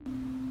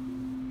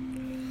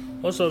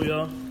What's up,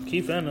 y'all?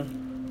 Keith Anna,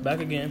 back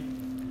again.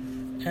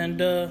 And,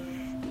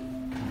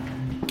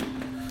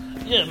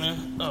 yeah, man.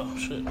 Oh,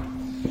 shit.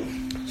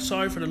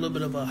 Sorry for the little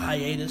bit of a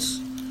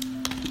hiatus.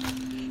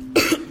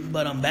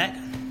 But I'm back.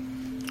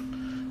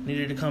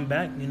 Needed to come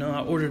back, you know.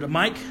 I ordered a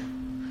mic.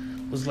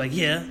 Was like,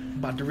 yeah,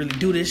 about to really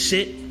do this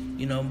shit.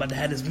 You know, about to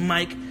have this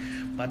mic.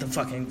 About to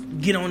fucking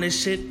get on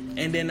this shit.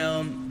 And then,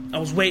 I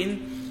was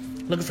waiting,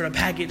 looking for the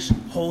package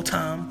whole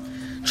time.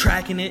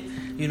 Tracking it,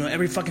 you know,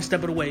 every fucking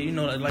step of the way. You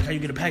know, like how you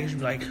get a package, you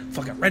be like,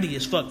 fucking ready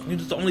as fuck.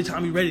 It's the only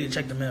time you're ready to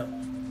check the mail.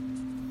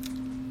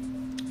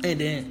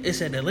 And then it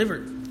said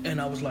delivered. And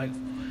I was like,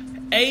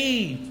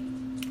 hey.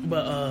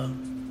 But,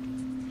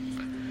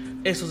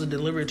 it's supposed to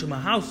deliver it to my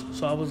house.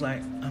 So I was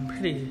like, I'm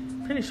pretty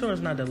sure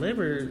it's not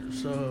delivered.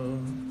 So,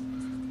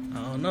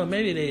 I don't know.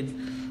 Maybe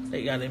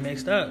they got it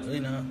mixed up, you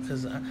know.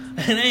 Because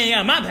they ain't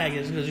got my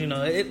package. Because, you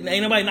know, ain't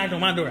nobody knocked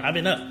on my door. I've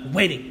been up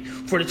waiting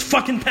for this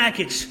fucking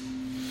package.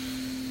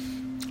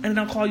 And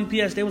then I call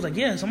UPS. They was like,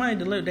 yeah, somebody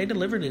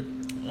delivered it.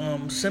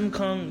 Sim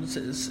Kung,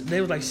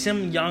 they was like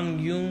Sim Yang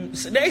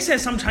Yoon. They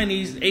said some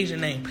Chinese Asian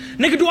name.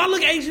 Nigga, do I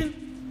look Asian?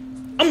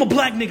 I'm a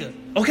black nigga,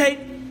 okay?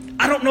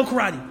 I don't know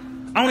karate.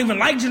 I don't even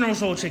like General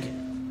Soul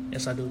chicken.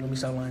 Yes, I do. Let me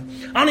stop lying.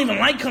 I don't even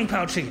like Kung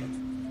Pao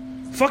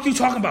chicken. Fuck you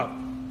talking about?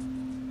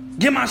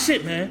 Get my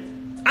shit,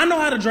 man. I know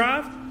how to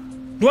drive.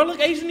 Do I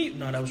look Asian to you?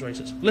 No, that was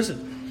racist. Listen.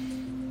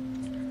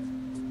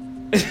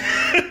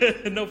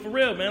 No, for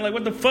real, man. Like,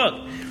 what the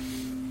fuck?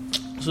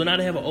 So now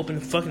they have an open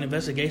fucking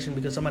investigation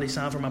because somebody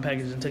signed for my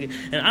package and took it.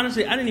 And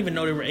honestly, I didn't even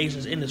know there were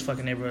Asians in this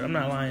fucking neighborhood. I'm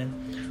not lying.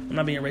 I'm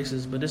not being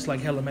racist, but it's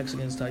like hella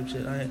Mexicans type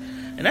shit. And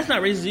that's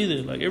not racist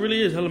either. Like, it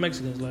really is hella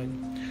Mexicans. Like,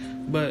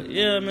 but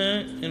yeah,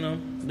 man, you know,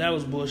 that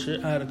was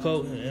bullshit. I had a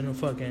coat and a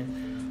fucking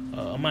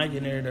a mic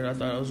in there that I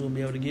thought I was gonna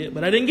be able to get,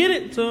 but I didn't get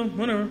it. So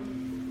whatever.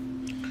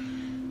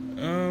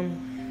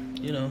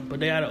 You know, but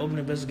they had an open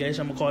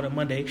investigation. I'm gonna call them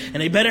Monday,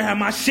 and they better have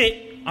my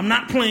shit. I'm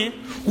not playing.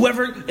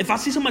 Whoever, if I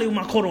see somebody with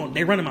my coat on,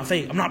 they run in my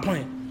face. I'm not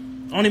playing.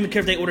 I don't even care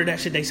if they order that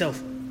shit themselves.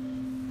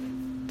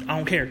 I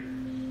don't care.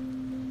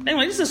 They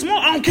like, this is small.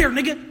 I don't care,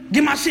 nigga.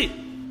 Get my shit.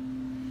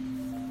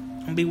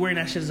 I'm gonna be wearing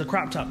that shit as a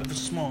crop top if it's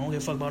small. I don't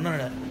give a fuck about none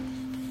of that.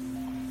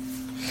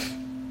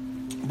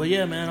 But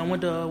yeah, man, I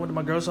went to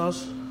my girl's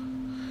house,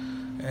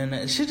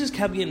 and shit just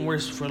kept getting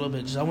worse for a little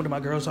bit. I went to my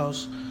girl's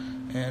house,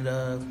 and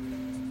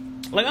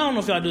like, I don't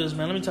know if y'all do this,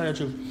 man. Let me tell you the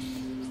truth.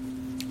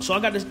 So I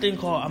got this thing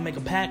called I Make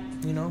a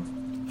Pact, you know.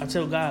 I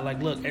tell God,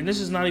 like, look, and this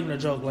is not even a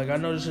joke. Like, I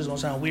know this is going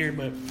to sound weird,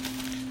 but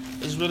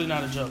it's really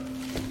not a joke.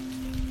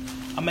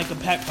 I make a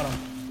pact for them.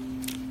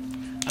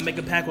 I make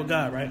a pact with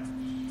God, right?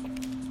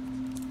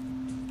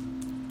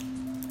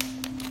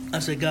 I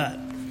said, God,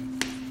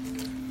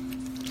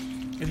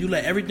 if you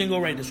let everything go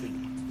right this week,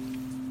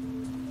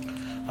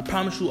 I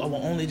promise you I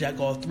will only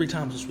jack off 3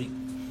 times this week.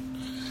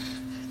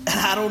 And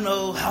I don't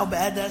know how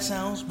bad that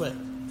sounds, but,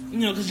 you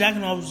know, because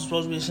jacking off is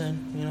supposed to be a sin,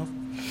 you know.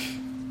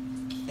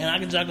 And I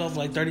can jack off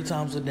like 30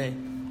 times a day.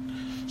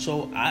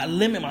 So I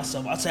limit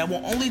myself. I say I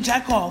will only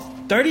jack off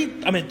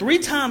 3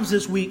 times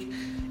this week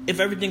if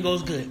everything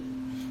goes good.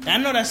 And I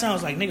know that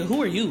sounds like, nigga,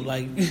 who are you?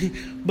 Like,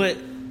 but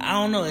I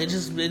don't know.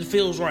 It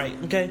feels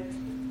right, okay?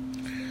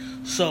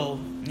 So,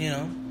 you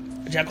know,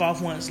 jack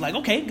off once. Like,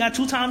 okay, got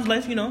 2 times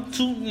left,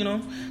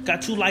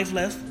 got 2 life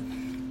left.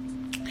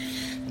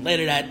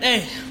 Later that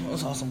day, I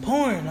saw some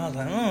porn. I was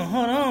like, oh,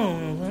 hold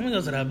on. Let me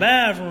go to the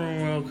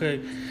bathroom real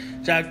quick.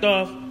 Jacked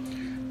off.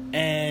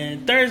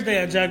 And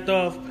Thursday I jacked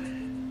off.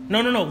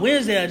 No.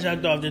 Wednesday I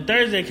jacked off. Then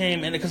Thursday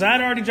came, and because I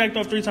had already jacked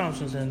off 3 times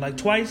since then. Like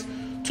twice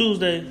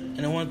Tuesday, and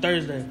then one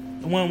Thursday.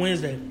 And one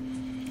Wednesday.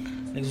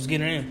 Niggas was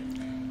getting in.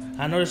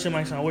 I know this shit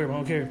might sound weird, but I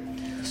don't care.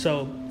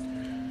 So,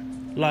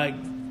 like,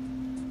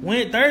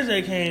 when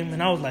Thursday came,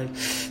 and I was like,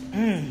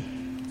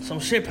 some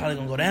shit probably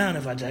gonna go down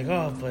if I jack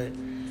off, but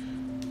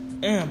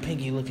damn,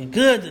 Pinky looking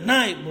good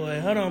tonight, boy.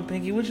 Hold on,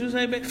 Pinky. What you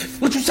say, babe?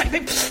 What you say,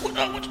 babe?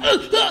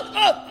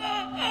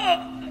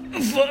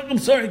 Fuck, I'm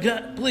sorry,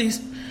 God,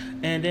 please.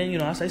 And then, you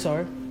know, I say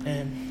sorry.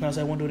 And I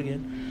say I won't do it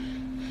again.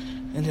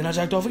 And then I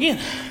jacked off again.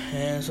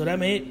 And so that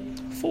made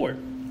 4.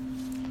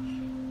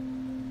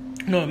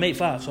 No, it made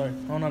 5, sorry. I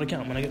don't know how to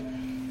count, my nigga.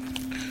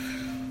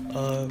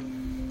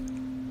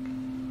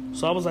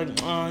 So I was like,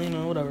 you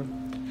know, whatever.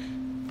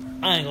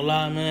 I ain't gonna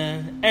lie,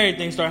 man.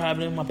 Everything started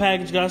happening. My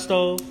package got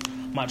stole.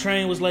 My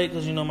train was late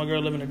because, you know, my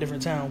girl live in a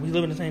different town. We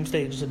live in the same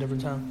state, just a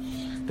different town.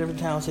 Different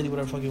town, city,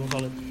 whatever the fuck you want to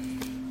call it.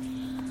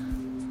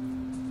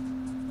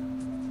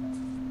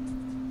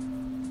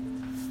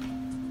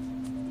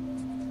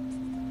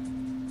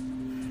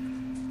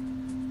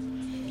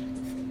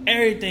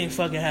 Everything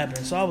fucking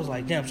happened. So I was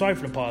like, damn, sorry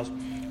for the pause.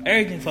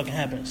 Everything fucking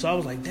happened. So I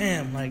was like,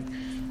 damn, like,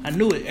 I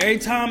knew it. Every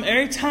time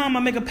I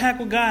make a pact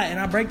with God and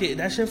I break it,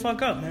 that shit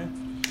fuck up, man.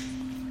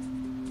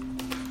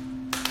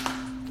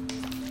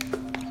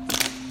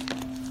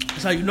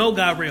 That's how you know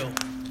God real.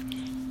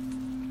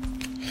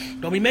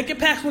 Don't be making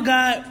pacts with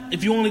God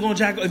if you only gonna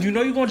jack. If you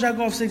know you're gonna jack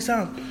off 6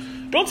 times,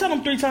 don't tell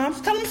him 3 times.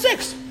 Tell him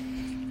 6.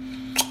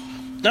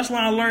 That's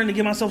why I learned to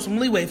give myself some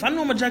leeway. If I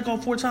know I'm gonna jack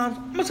off 4 times,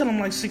 I'm gonna tell him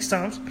like 6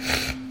 times.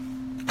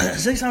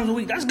 6 times a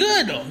week, that's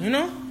good though, you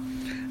know?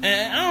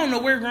 And I don't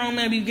know where grown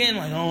men be getting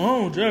like,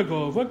 oh, jack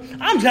off.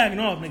 I'm jacking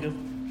off, nigga.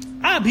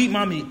 I beat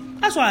my meat.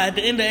 That's why at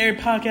the end of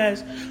every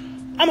podcast,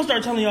 I'm gonna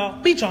start telling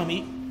y'all, beat y'all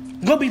meat.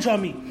 Go beat y'all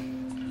meat.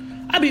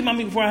 I beat my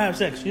meat before I have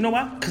sex. You know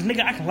why? Because,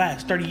 nigga, I can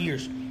last 30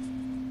 years.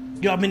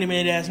 Y'all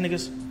mini-man ass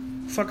niggas.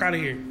 Fuck out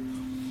of here.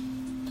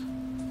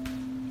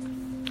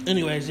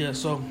 Anyways, yeah,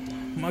 so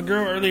my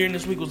girl earlier in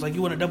this week was like,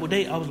 you want a double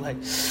date? I was like,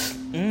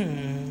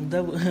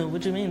 double.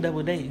 What you mean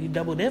double date? You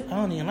double dip? I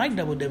don't even like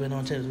double dipping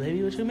on chips,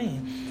 baby. What you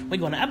mean? We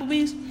going to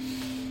Applebee's?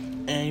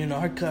 And, you know,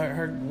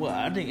 well,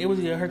 I think it was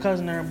her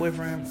cousin and her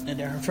boyfriend, and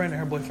then her friend and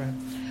her boyfriend.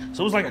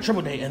 So it was like a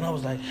triple date, and I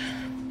was like,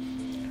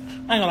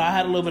 I ain't gonna lie, I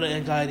had a little bit of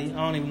anxiety. I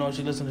don't even know if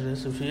she listened to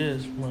this. If she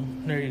is, well,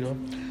 there you go.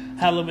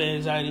 Had a little bit of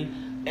anxiety.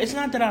 It's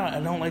not that I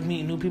don't like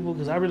meeting new people,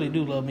 because I really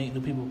do love meeting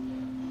new people.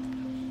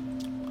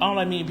 I don't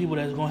like meeting people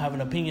that's gonna have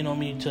an opinion on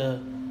me to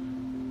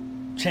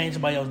change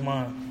somebody else's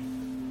mind.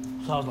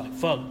 So I was like,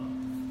 fuck.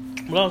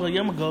 But I was like,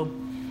 yeah, I'm gonna go.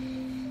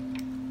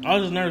 I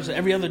was just nervous.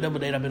 Every other double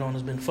date I've been on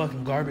has been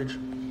fucking garbage.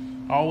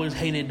 I always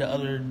hated the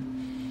other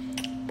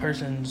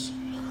person's,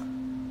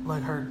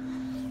 like, her.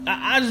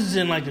 I just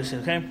didn't like this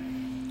shit, okay?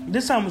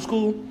 This time was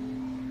cool,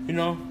 you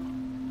know.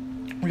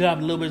 We got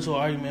a little bit to an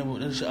argument,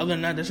 but other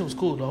than that, this shit was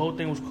cool. The whole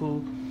thing was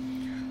cool.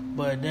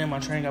 But then my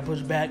train got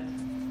pushed back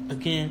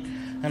again,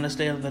 and let's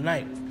stay of the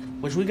night.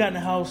 Which we got in the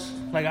house,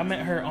 like, I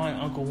met her aunt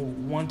and uncle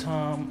one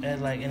time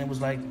at, like, and it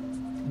was like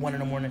 1 in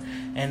the morning.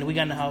 And we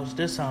got in the house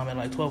this time at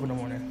like 12 in the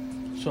morning.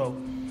 So,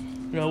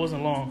 you know, it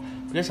wasn't long.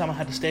 But this time I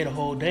had to stay the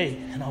whole day.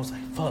 And I was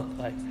like, fuck,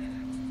 like,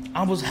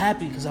 I was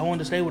happy because I wanted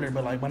to stay with her,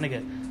 but, like, my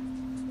nigga,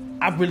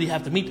 I really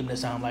have to meet them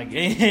this time. Like,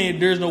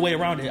 there's no way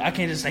around it. I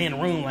can't just stay in the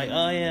room like,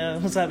 oh, yeah,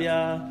 what's up,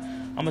 y'all?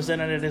 I'm going to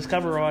stand under this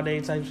cover all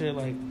day type shit.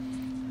 Like,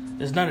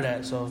 there's none of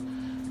that. So,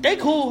 they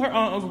cool. Her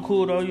aunt and uncle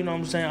cool, though. You know what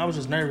I'm saying? I was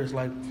just nervous.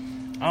 Like,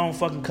 I don't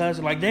fucking cuss.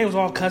 Like, they was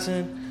all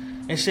cussing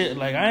and shit.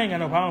 Like, I ain't got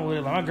no problem with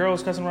it. Like, my girl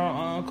was cussing around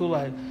aunt and uncle.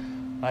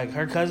 Like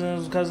her cousin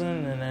was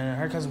cousin and then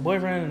her cousin's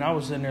boyfriend. And I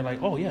was sitting there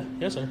like, oh, yeah.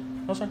 Yes, sir.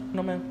 No, sir.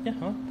 No, ma'am. Yeah,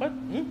 huh? What?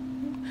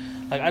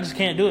 Like, I just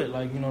can't do it.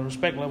 Like, you know,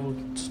 respect level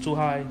is too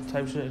high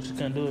type shit. I just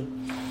can't do it.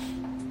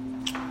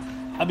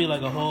 I'd be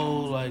like a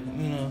whole, like,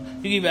 you know,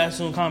 you can even ask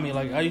soon call me.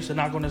 Like, I used to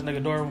knock on this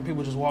nigga door when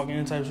people just walk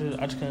in type shit.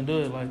 I just couldn't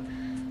do it. Like,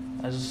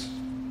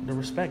 the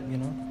respect, you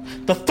know.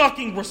 The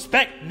fucking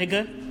respect,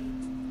 nigga.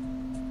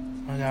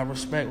 I got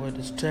respect with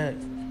this check.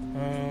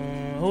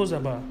 Who was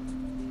that by?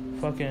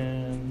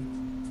 Fucking.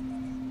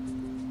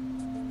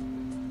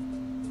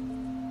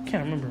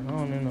 Can't remember. I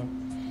don't even know.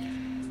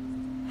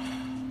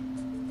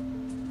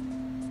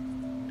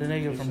 The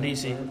nigga from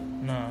DC.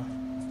 Nah.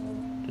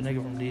 The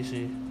nigga from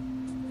DC.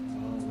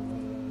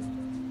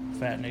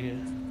 Fat nigga.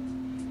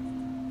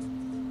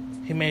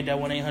 He made that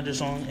 1-800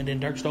 song and then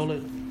Dirk stole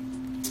it.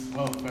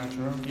 Oh, Fat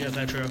Trell? Yeah,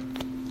 Fat Trell.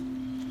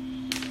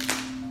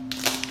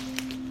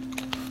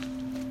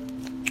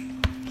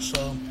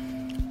 So,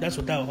 that's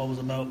what that all was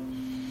about.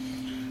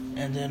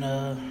 And then,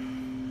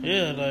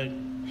 yeah, like,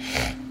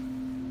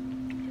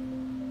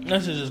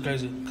 that's just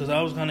crazy. Because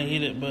I was kind of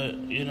heated,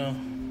 but, you know,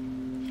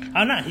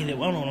 I'm not heated. I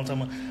don't know what I'm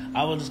talking about.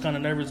 I was just kind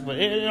of nervous, but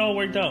it all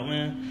worked out,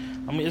 man.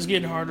 I mean, it's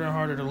getting harder and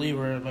harder to leave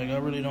her. Like, I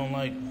really don't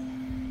like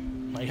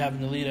having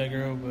to leave that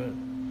girl, but,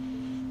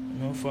 you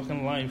know,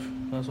 fucking life.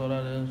 That's what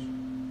that is.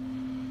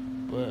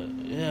 But,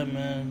 yeah,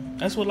 man.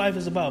 That's what life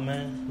is about,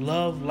 man.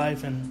 Love,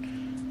 life,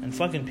 and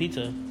fucking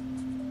pizza.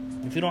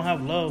 If you don't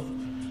have love,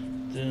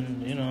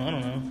 then, you know, I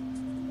don't know.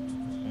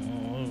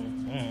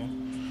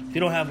 If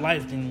you don't have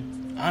life, then,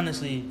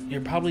 honestly,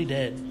 you're probably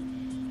dead.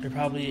 You're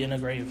probably in a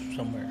grave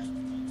somewhere.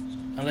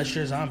 Unless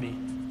you're a zombie.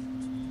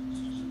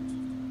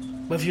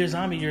 But if you're a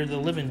zombie, you're the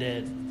living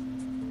dead.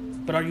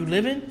 But are you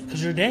living?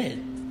 Because you're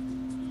dead.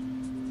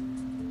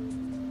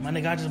 My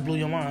nigga, I just blew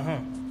your mind, huh?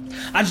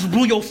 I just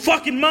blew your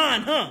fucking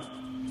mind, huh?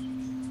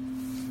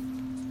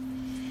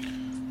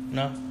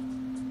 No?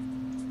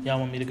 Y'all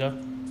want me to go?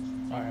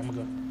 Alright, I'm gonna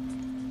go.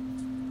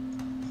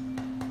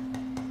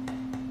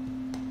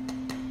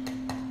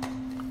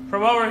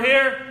 From over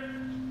here.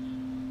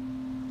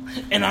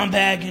 And I'm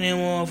back in that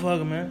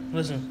motherfucker, man.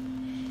 Listen.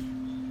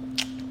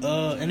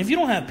 And if you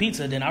don't have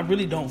pizza, then I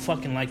really don't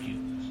fucking like you.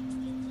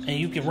 And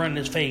you can run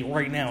this fade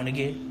right now,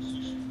 nigga.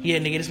 Yeah,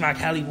 nigga, this my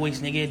Cali voice,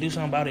 nigga. Do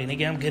something about it,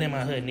 nigga. I'm good in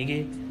my hood,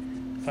 nigga.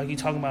 Fuck you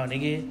talking about,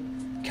 nigga.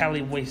 Cali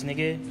voice,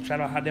 nigga.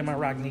 Shout out Hot Damn My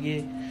Rock,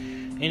 nigga.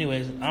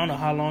 Anyways, I don't know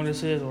how long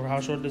this is or how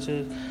short this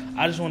is.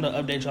 I just wanted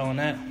to update y'all on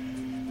that.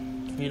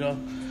 You know,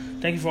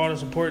 thank you for all the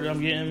support that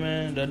I'm getting,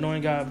 man. The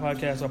Annoying Guy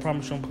podcast, I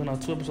promise you I'm putting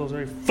out 2 episodes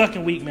every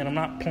fucking week, man. I'm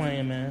not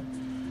playing, man.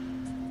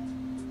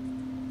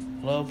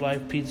 Love,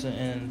 life, pizza,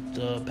 and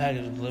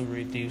package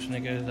delivery thieves,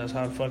 nigga. That's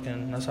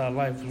how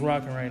life is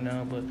rocking right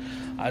now. But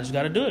I just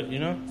gotta do it, you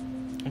know.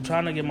 I'm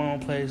trying to get my own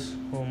place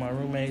with my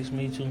roommates,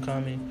 me,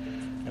 Tunkami,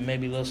 and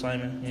maybe Lil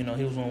Simon. You know,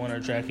 he was on one of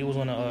the track. He was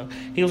on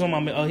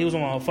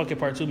my fucking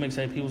part 2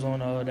 mixtape. He was on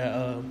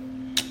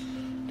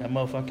that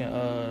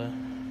motherfucking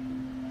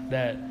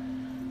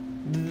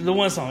the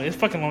one song. It's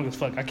fucking long as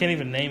fuck. I can't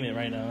even name it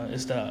right now.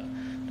 It's the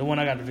The one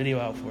I got the video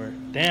out for.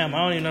 Damn, I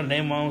don't even know the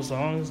name of my own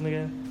songs,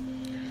 nigga.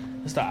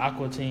 It's the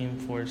Aqua Team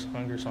Force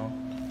Hunger song.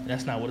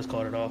 That's not what it's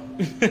called at all.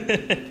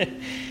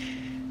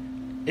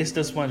 It's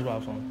the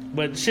SpongeBob song.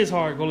 But shit's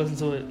hard. Go listen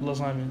to it. Lil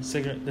Simon. He's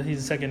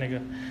the second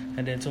nigga.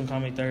 And then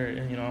Tunkami third.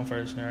 And, I'm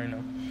first. You already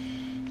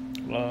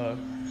know.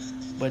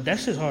 But that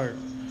shit's hard.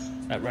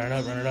 Run it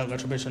up.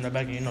 Got your bitch in the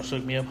back and,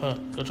 shook me up, huh?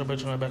 Got your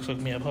bitch in the back, shook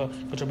me up, huh?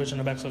 Got your bitch in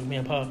the back, shook me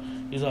up, huh?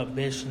 Use up,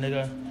 bitch,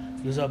 nigga.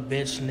 Use up,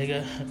 bitch,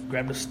 nigga.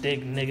 Grab the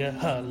stick, nigga.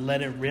 Huh?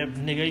 Let it rip,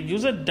 nigga.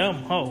 Use a dumb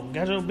hoe.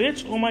 Got your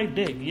bitch on my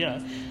dick.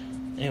 Yeah.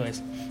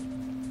 Anyways.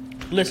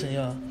 Listen,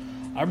 y'all.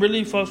 I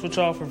really fucks with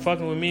y'all for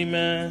fucking with me,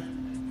 man.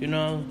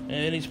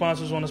 Any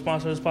sponsors want to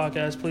sponsor this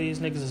podcast, please.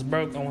 Niggas is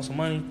broke. I want some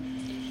money.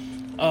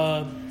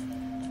 I'll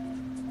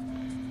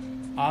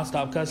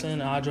stop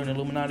cussing. I'll join the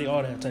Illuminati.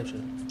 All that type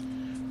shit.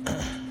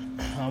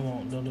 I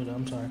won't. Don't do that.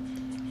 I'm sorry.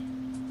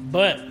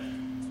 But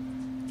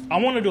I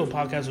want to do a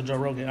podcast with Joe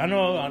Rogan. I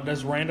know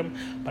that's random,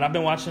 but I've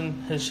been watching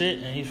his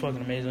shit, and he's fucking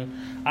amazing.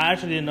 I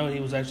actually didn't know he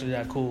was actually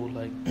that cool.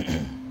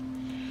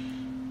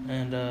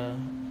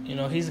 And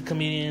he's a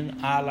comedian.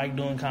 I like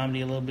doing comedy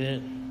a little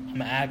bit.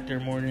 I'm an actor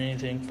more than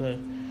anything, but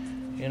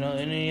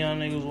any of y'all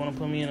niggas want to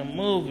put me in a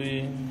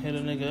movie, hit a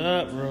nigga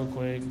up real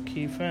quick.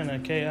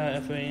 Kifanta,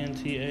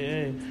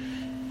 KIFANTAA.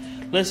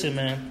 Listen,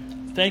 man.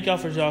 Thank y'all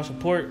for y'all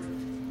support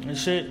and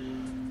shit.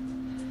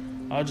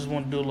 I just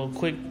want to do a little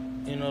quick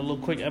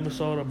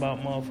episode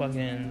about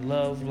motherfucking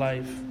love,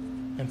 life,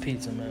 and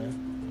pizza, man.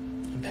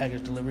 And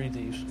package delivery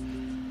thieves.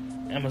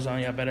 Amazon,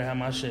 y'all better have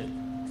my shit.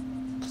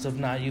 Because if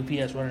not,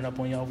 UPS running up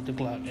on y'all with the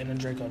Glock and the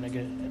Draco,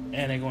 nigga.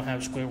 And they gonna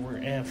have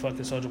Squidward and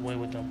fucking Soulja Boy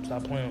with them.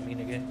 Stop playing with me,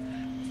 nigga.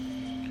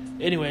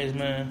 Anyways,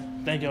 man.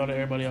 Thank y'all to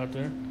everybody out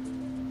there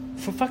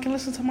for fucking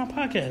listening to my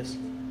podcast.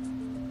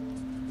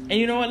 And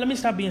you know what? Let me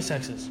stop being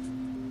sexist.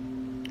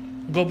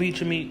 Go beat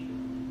your meat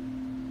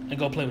and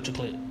go play with your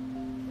clit.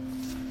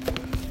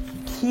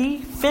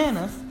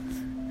 Kifanta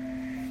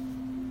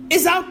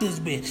is out this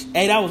bitch.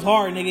 Hey, that was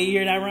hard, nigga. You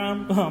hear that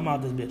rhyme? I'm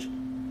out this bitch.